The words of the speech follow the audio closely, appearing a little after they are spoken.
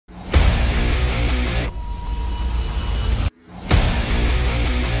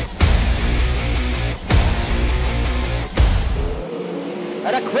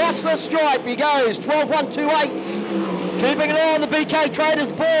across the stripe he goes, 12.128. Keeping an eye on the BK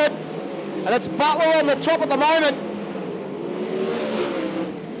Traders board. And it's Butler on the top at the moment.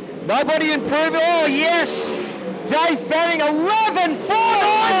 Nobody improving. Oh, yes. Dave Fanning,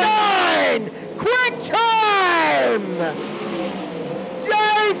 11.499. Quick time.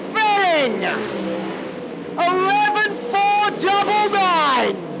 Dave Fanning,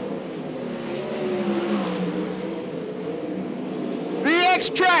 11.499. The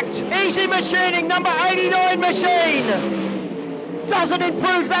Extract, Easy Machining, number 89 machine. Doesn't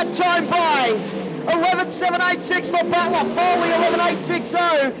improve that time by 11.786 for Butler, Foley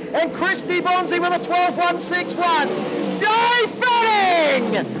 11.860, and Christy Bonzi with a 12.161. Dave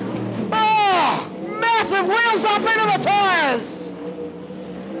Fanning! Oh, massive wheels up into the tyres.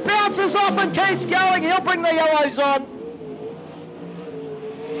 Bounces off and keeps going. He'll bring the yellows on.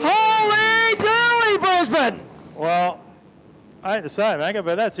 Holy dooly, Brisbane! Well, I hate to say it, Maggie,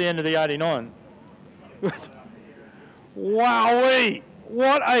 but that's the end of the 89. Wowee!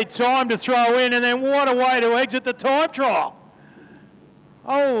 What a time to throw in, and then what a way to exit the time trial.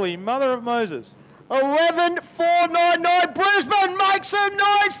 Holy mother of Moses. 11.499. Brisbane makes some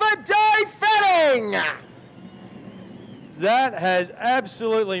noise for Dave Fanning. That has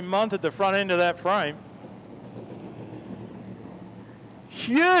absolutely munted the front end of that frame.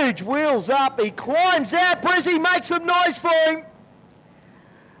 Huge wheels up. He climbs out. Brizzy makes some noise for him.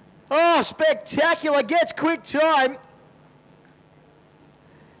 Oh, spectacular. Gets quick time.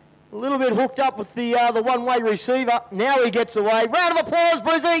 A little bit hooked up with the one-way receiver. Now he gets away. Round of applause,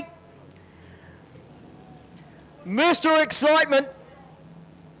 Brizzy. Mr. Excitement,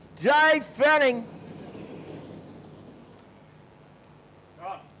 Dave Fanning.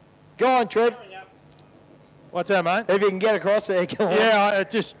 Go on, Trev. What's that, mate? If you can get across there, go on. Yeah,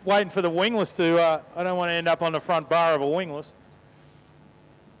 just waiting for the wingless to, I don't want to end up on the front bar of a wingless.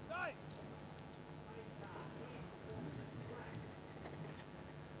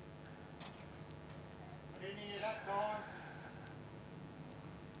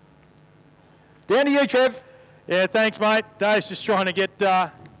 Down to you, Trev. Yeah, thanks, mate. Dave's just trying to get the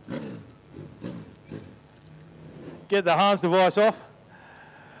Hans device off.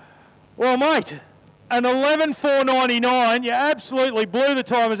 Well, mate, an 11.499. You absolutely blew the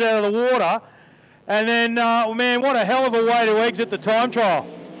timers out of the water. And then, man, what a hell of a way to exit the time trial.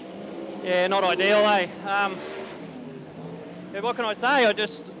 Yeah, not ideal, eh? Yeah, what can I say? I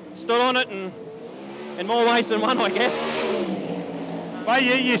just stood on it and in more ways than one, I guess.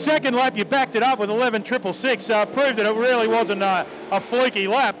 Mate, your second lap, you backed it up with 11.666, proved that it really wasn't a fluky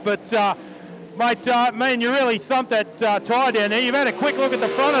lap. But, mate, man, you really thumped that tyre down there. You've had a quick look at the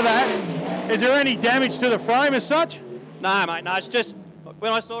front of that. Is there any damage to the frame as such? No, mate, no. It's just,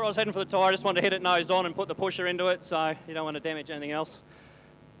 when I saw I was heading for the tyre, I just wanted to hit it nose on and put the pusher into it, so you don't want to damage anything else.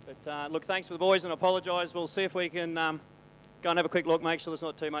 But, look, thanks for the boys and apologise. We'll see if we can go and have a quick look, make sure there's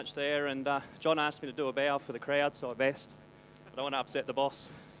not too much there. And John asked me to do a bow for the crowd, so I best. I don't want to upset the boss.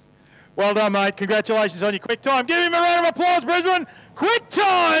 Well done, mate. Congratulations on your quick time. Give him a round of applause, Brisbane. Quick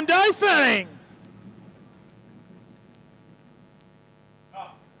time, Dave Fanning.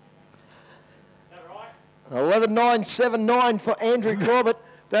 11.979 for Andrew Corbett.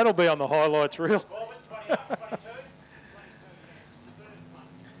 That'll be on the highlights reel.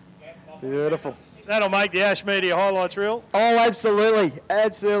 Beautiful. That'll make the Ash Media highlights reel. Oh, absolutely.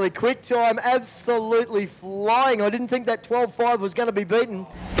 Absolutely. Quick time, absolutely flying. I didn't think that 12.5 was going to be beaten.